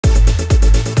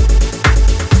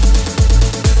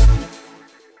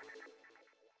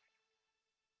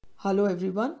Hello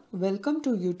everyone, welcome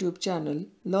to YouTube channel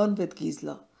Learn with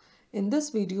Gisela. In this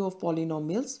video of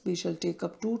polynomials, we shall take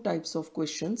up two types of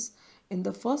questions. In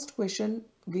the first question,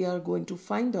 we are going to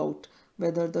find out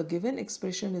whether the given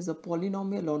expression is a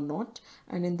polynomial or not,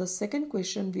 and in the second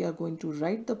question, we are going to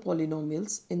write the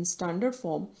polynomials in standard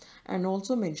form and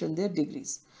also mention their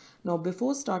degrees. Now,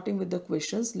 before starting with the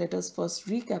questions, let us first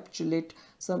recapitulate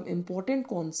some important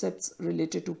concepts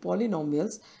related to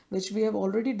polynomials, which we have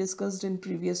already discussed in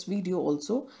previous video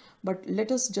also, but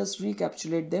let us just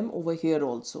recapitulate them over here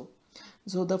also.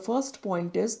 So the first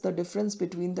point is the difference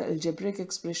between the algebraic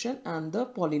expression and the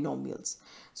polynomials.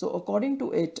 So according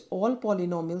to it, all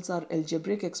polynomials are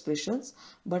algebraic expressions,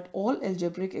 but all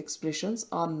algebraic expressions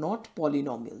are not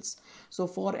polynomials. So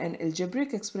for an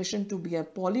algebraic expression to be a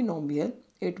polynomial,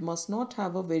 it must not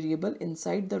have a variable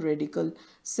inside the radical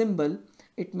symbol.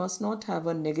 It must not have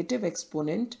a negative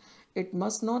exponent. It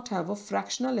must not have a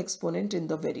fractional exponent in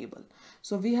the variable.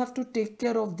 So we have to take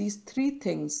care of these three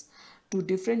things to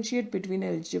differentiate between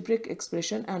an algebraic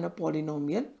expression and a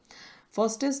polynomial.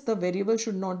 First is the variable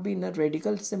should not be in a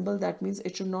radical symbol. That means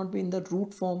it should not be in the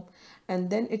root form, and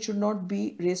then it should not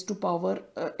be raised to power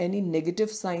any negative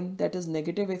sign, that is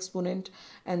negative exponent,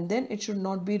 and then it should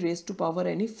not be raised to power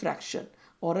any fraction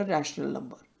or a rational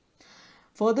number.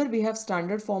 Further, we have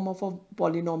standard form of a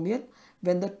polynomial.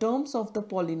 When the terms of the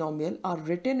polynomial are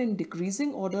written in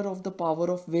decreasing order of the power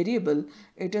of variable,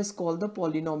 it is called the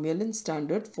polynomial in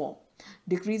standard form.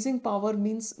 Decreasing power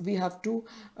means we have to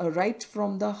write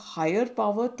from the higher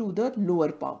power to the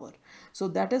lower power. So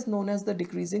that is known as the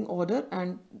decreasing order,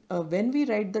 and when we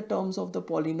write the terms of the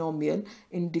polynomial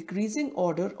in decreasing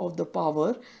order of the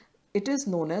power, it is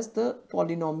known as the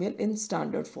polynomial in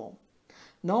standard form.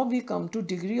 Now we come to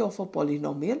degree of a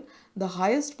polynomial. The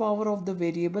highest power of the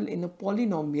variable in a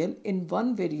polynomial in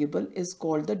one variable is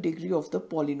called the degree of the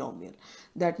polynomial.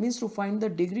 That means to find the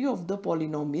degree of the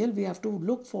polynomial, we have to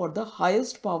look for the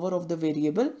highest power of the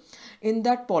variable in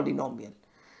that polynomial.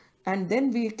 And then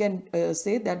we can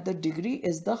say that the degree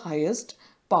is the highest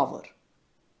power.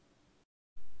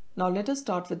 Now let us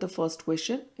start with the first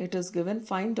question. It is given,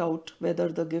 find out whether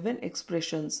the given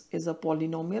expressions is a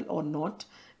polynomial or not.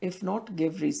 If not,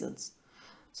 give reasons.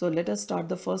 So let us start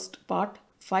the first part.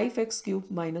 5x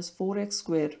cubed minus 4x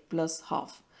square plus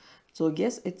half. So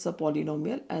yes, it's a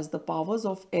polynomial as the powers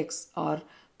of x are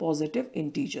positive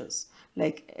integers.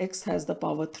 Like x has the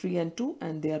power 3 and 2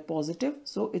 and they are positive.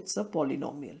 So it's a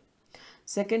polynomial.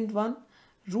 Second one,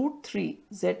 root 3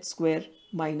 z square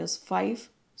minus 5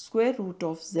 square root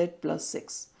of z plus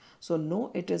 6. So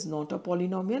no, it is not a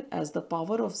polynomial as the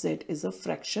power of z is a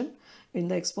fraction. In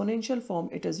the exponential form,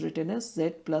 it is written as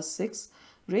z plus 6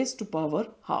 raised to power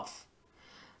half.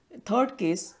 Third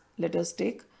case, let us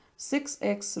take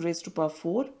 6x raised to power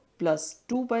 4 plus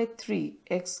 2 by 3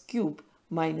 x cube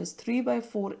minus 3 by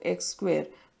 4 x square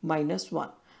minus 1.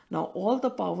 Now all the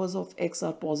powers of x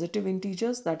are positive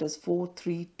integers, that is 4,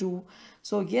 3, 2.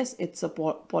 So yes, it's a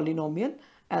polynomial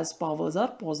as powers are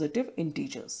positive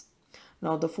integers.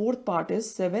 Now the fourth part is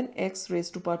 7x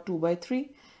raised to power 2 by 3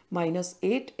 minus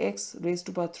 8x raised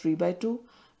to power 3 by 2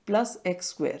 plus x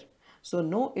square. So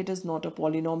no, it is not a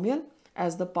polynomial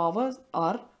as the powers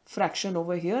are fraction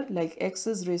over here, like x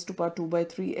is raised to power 2 by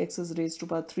 3, x is raised to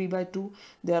power 3 by 2.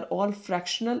 They are all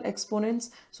fractional exponents,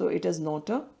 so it is not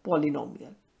a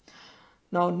polynomial.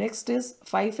 Now next is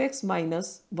 5x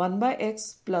minus 1 by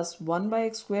x plus 1 by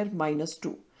x square minus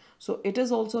 2. So it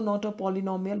is also not a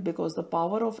polynomial because the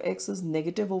power of x is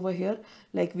negative over here.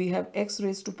 Like we have x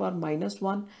raised to power minus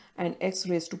 1 and x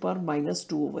raised to power minus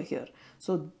 2 over here.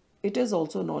 So it is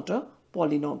also not a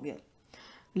polynomial.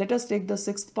 Let us take the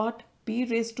sixth part. P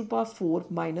raised to power 4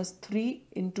 minus 3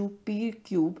 into p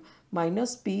cube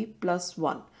minus p plus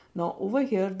 1. Now over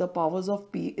here the powers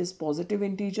of p is positive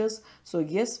integers. So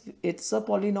yes, it's a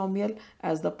polynomial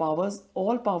as the powers,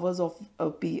 all powers of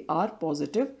p are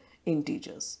positive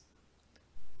integers.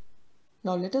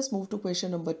 Now let us move to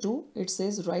question number 2. It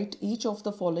says write each of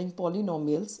the following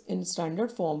polynomials in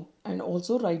standard form and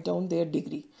also write down their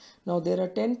degree. Now there are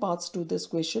 10 parts to this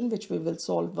question which we will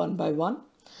solve one by one.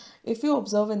 If you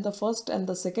observe in the first and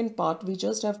the second part, we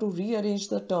just have to rearrange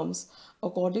the terms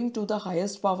according to the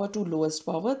highest power to lowest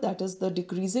power, that is the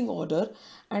decreasing order,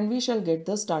 and we shall get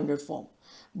the standard form.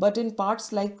 But in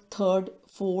parts like third,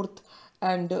 fourth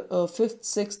and fifth,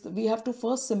 sixth, we have to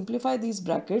first simplify these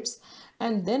brackets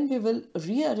and then we will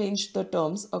rearrange the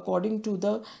terms according to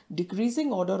the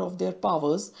decreasing order of their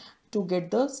powers to get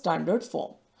the standard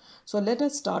form. So let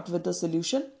us start with the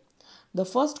solution. The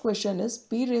first question is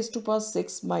p raised to power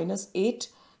 6 minus 8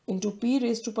 into p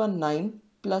raised to power 9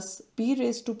 plus p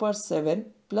raised to power 7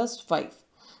 plus 5.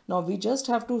 Now we just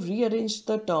have to rearrange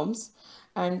the terms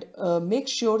and make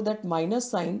sure that minus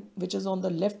sign which is on the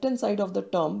left hand side of the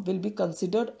term will be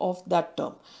considered of that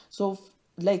term. So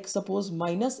like suppose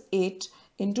minus 8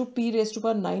 into p raised to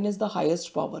power 9 is the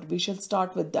highest power. We shall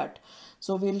start with that.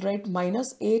 So we'll write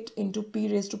minus 8 into p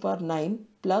raised to power 9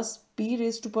 plus p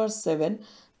raised to power 7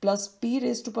 plus p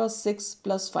raised to power 6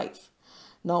 plus 5.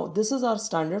 Now this is our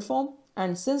standard form,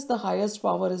 and since the highest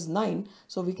power is 9,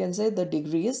 so we can say the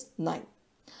degree is 9.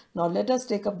 Now let us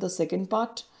take up the second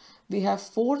part. We have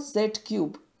 4z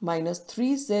cube minus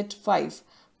 3z5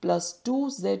 plus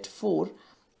 2z4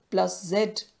 plus z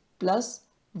plus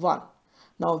 1.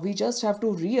 Now we just have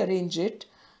to rearrange it.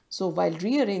 So while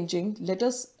rearranging, let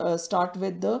us start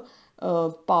with the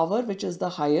power which is the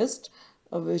highest,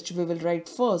 which we will write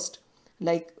first.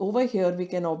 Like over here we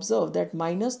can observe that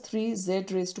minus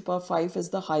 3z raised to power 5 is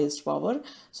the highest power.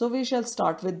 So we shall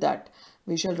start with that.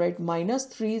 We shall write minus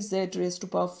 3z raised to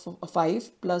power 5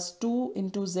 plus 2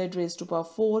 into z raised to power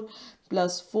 4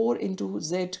 plus 4 into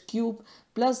z cube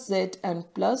plus z and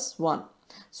plus 1.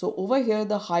 So over here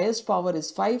the highest power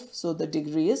is 5, so the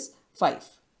degree is 5.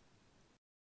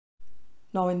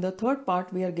 Now in the third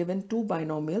part we are given two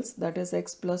binomials, that is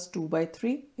x plus 2 by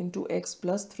 3 into x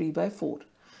plus 3 by 4.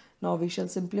 Now we shall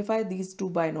simplify these two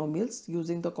binomials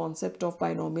using the concept of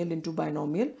binomial into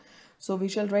binomial. So we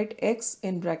shall write x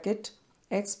in bracket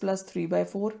x plus 3 by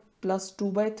 4 plus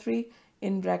 2 by 3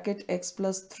 in bracket x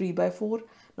plus 3 by 4.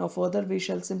 Now further we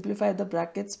shall simplify the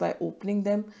brackets by opening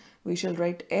them. We shall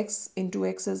write x into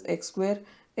x is x square,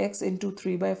 x into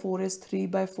 3 by 4 is 3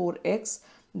 by 4x,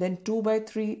 then 2 by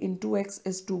 3 into x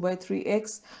is 2 by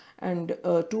 3x, and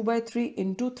 2 by 3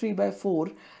 into 3 by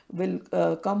 4 will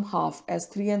come half, as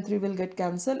 3 and 3 will get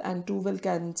cancelled and 2 will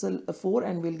cancel 4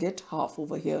 and we'll get half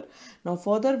over here. Now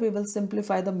further we will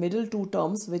simplify the middle two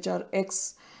terms which are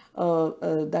x,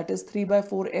 that is 3 by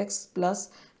 4x plus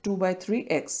 2 by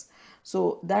 3x.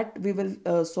 So that we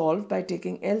will solve by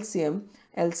taking LCM.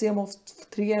 LCM of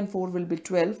 3 and 4 will be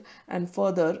 12, and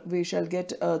further we shall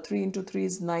get 3 into 3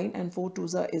 is 9 and 4 2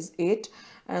 is 8,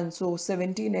 and so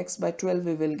 17x by 12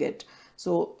 we will get.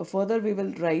 So further we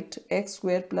will write x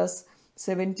square plus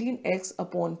 17x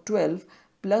upon 12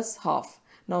 plus half.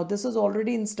 Now this is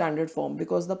already in standard form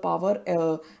because the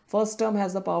power first term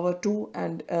has the power 2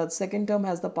 and second term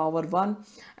has the power 1,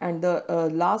 and the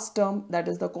last term, that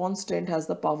is the constant, has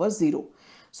the power 0.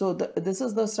 So this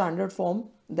is the standard form,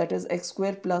 that is x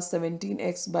square plus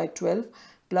 17x by 12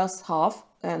 plus half,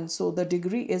 and so the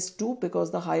degree is 2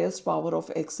 because the highest power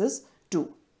of x is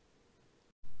 2.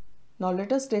 Now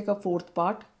let us take a fourth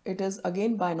part. It is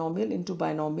again binomial into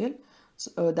binomial.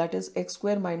 That is x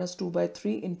square minus 2 by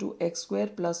 3 into x square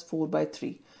plus 4 by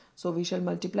 3. So we shall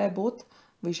multiply both.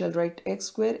 We shall write x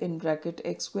square in bracket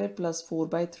x square plus 4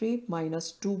 by 3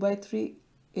 minus 2 by 3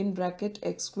 in bracket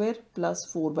x square plus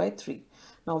 4 by 3.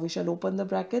 Now we shall open the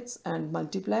brackets and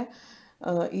multiply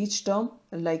each term,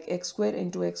 like x square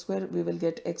into x square we will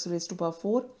get x raised to power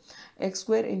 4. X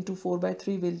square into 4 by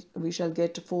 3 we shall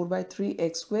get 4 by 3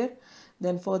 x square.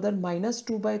 Then further minus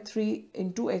 2 by 3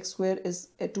 into x square is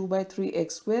 2 by 3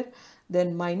 x square.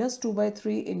 Then minus 2 by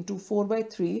 3 into 4 by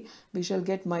 3 we shall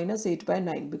get minus 8 by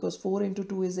 9, because 4 into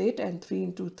 2 is 8 and 3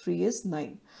 into 3 is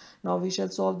 9. Now we shall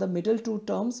solve the middle two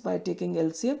terms by taking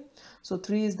LCM. So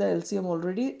 3 is the LCM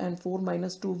already, and 4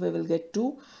 minus 2 we will get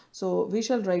 2. So we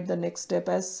shall write the next step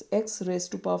as x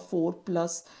raised to power 4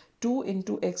 plus 2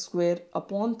 into x square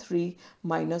upon 3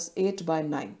 minus 8 by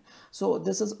 9. So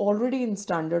this is already in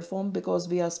standard form because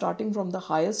we are starting from the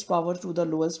highest power to the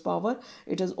lowest power.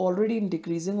 It is already in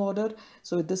decreasing order.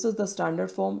 So this is the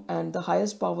standard form and the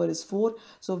highest power is 4.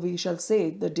 So we shall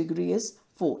say the degree is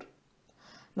 4.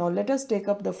 Now let us take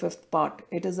up the fifth part.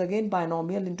 It is again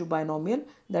binomial into binomial,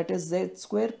 that is z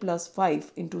square plus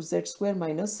 5 into z square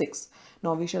minus 6.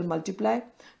 Now we shall multiply.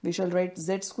 We shall write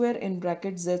z square in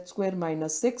bracket z square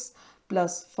minus 6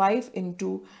 plus 5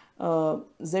 into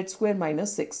z square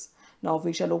minus 6. Now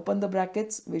we shall open the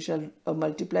brackets. We shall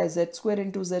multiply z square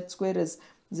into z square is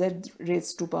z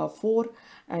raised to power 4,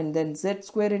 and then z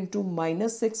square into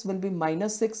minus 6 will be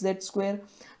minus 6z square.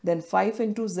 Then 5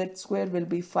 into z square will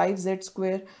be 5z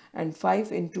square, and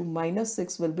 5 into minus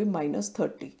 6 will be minus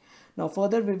 30. Now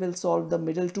further we will solve the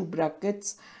middle two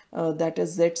brackets, that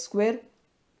is z square,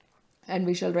 and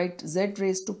we shall write z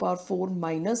raised to power 4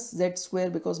 minus z square,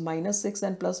 because minus 6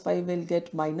 and plus 5 will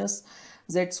get minus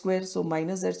z square, so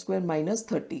minus z square minus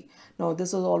 30. Now this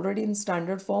is already in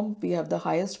standard form. We have the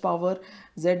highest power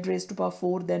z raised to power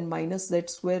 4, then minus z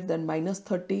square, then minus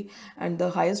 30, and the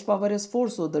highest power is 4,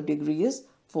 so the degree is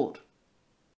 4.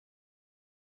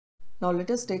 Now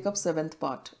let us take up seventh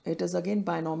part. It is again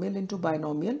binomial into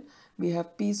binomial. we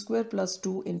have p square plus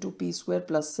 2 into p square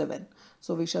plus 7.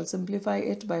 So we shall simplify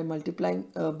it by multiplying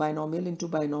binomial into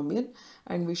binomial,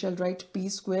 and we shall write p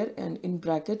square and in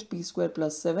bracket p square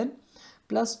plus 7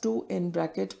 plus 2 in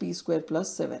bracket p square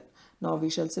plus 7. Now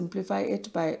we shall simplify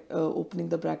it by opening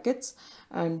the brackets,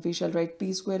 and we shall write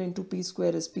p square into p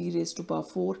square is p raised to power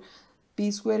 4. P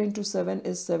square into 7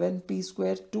 is 7p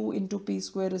square, 2 into p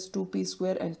square is 2p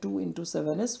square, and 2 into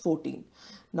 7 is 14.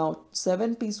 Now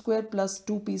 7p square plus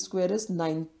 2p square is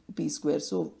 9p square.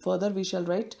 So further we shall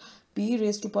write p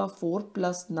raised to power 4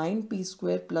 plus 9p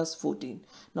square plus 14.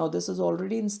 Now this is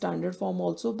already in standard form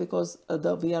also, because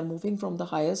we are moving from the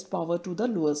highest power to the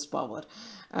lowest power,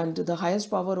 and the highest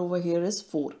power over here is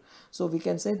 4. So we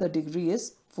can say the degree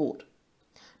is 4.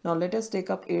 Now let us take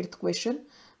up 8th question,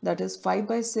 that is 5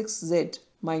 by 6z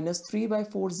minus 3 by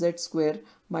 4z square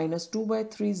minus 2 by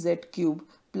 3z cube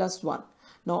plus 1.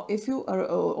 Now if you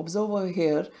observe over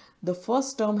here, the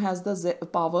first term has the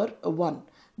power 1.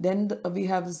 Then we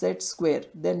have z square,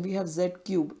 then we have z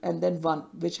cube, and then 1,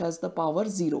 which has the power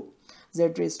 0, z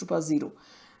raised to power 0.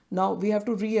 Now we have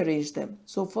to rearrange them.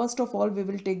 So first of all, we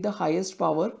will take the highest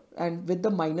power and with the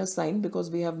minus sign,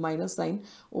 because we have minus sign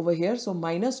over here. So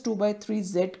minus 2 by 3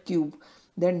 z cube,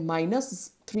 then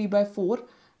minus 3 by 4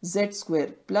 z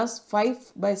square plus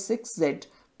 5 by 6 z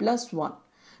plus 1.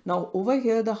 Now over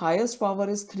here the highest power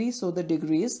is 3, so the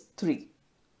degree is 3.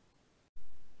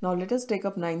 Now let us take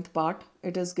up 9th part.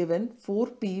 It is given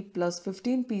 4p plus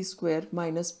 15p square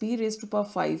minus p raised to power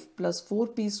 5 plus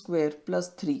 4p square plus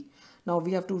 3. Now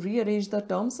we have to rearrange the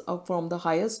terms from the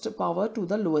highest power to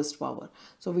the lowest power.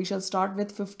 So we shall start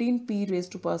with 15p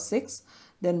raised to power 6,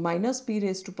 then minus p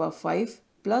raised to power 5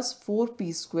 plus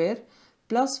 4p square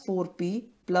plus 4p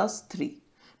plus 3.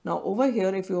 Now over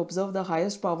here, if you observe, the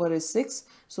highest power is 6,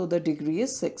 so the degree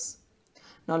is 6.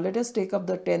 Now let us take up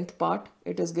the 10th part.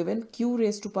 It is given q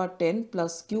raised to power 10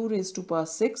 plus q raised to power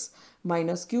 6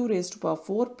 minus q raised to power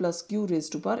 4 plus q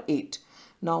raised to power 8.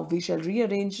 Now we shall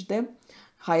rearrange them.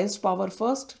 Highest power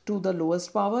first to the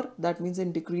lowest power. That means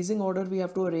in decreasing order we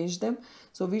have to arrange them.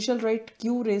 So we shall write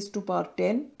q raised to power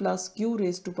 10 plus q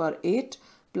raised to power 8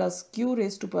 plus q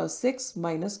raised to power 6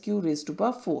 minus q raised to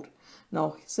power 4.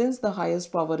 Now since the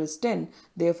highest power is 10,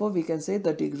 therefore we can say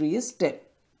the degree is 10.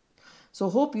 So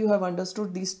hope you have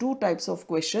understood these two types of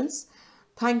questions.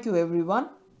 Thank you everyone.